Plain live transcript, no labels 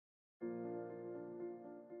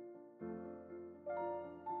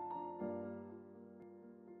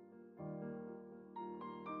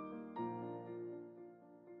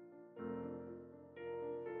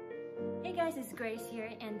Hey guys, it's Grace here,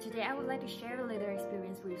 and today I would like to share a little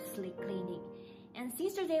experience with Sleek Clinic. And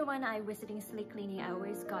since the day when I visiting Sleek Clinic, I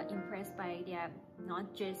always got impressed by their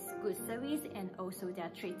not just good service and also their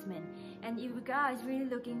treatment. And if you guys really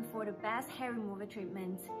looking for the best hair removal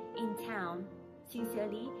treatment in town,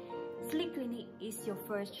 sincerely, Sleek Clinic is your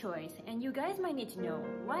first choice. And you guys might need to know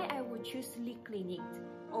why I would choose Sleek Clinic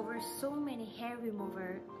over so many hair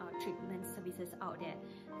remover treatment services out there.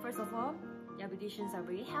 First of all, their beauticians are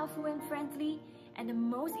very helpful and friendly, and the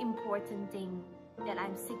most important thing that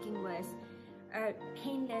I'm seeking was a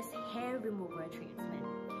painless hair removal treatment.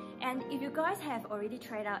 And if you guys have already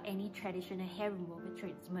tried out any traditional hair removal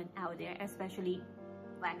treatment out there, especially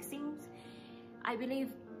waxings, I believe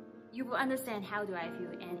you will understand how do I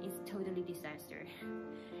feel, and it's totally disaster.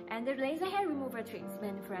 And the laser hair removal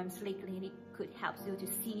treatment from Sleek Clinic could help you to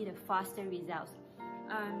see the faster results.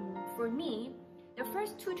 For me, the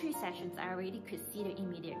first 2-3 sessions I already could see the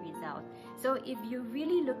immediate result. So if you're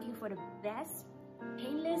really looking for the best,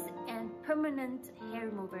 painless and permanent hair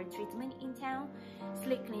removal treatment in town,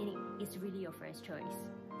 Sleek Clinic is really your first choice.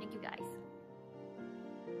 Thank you guys.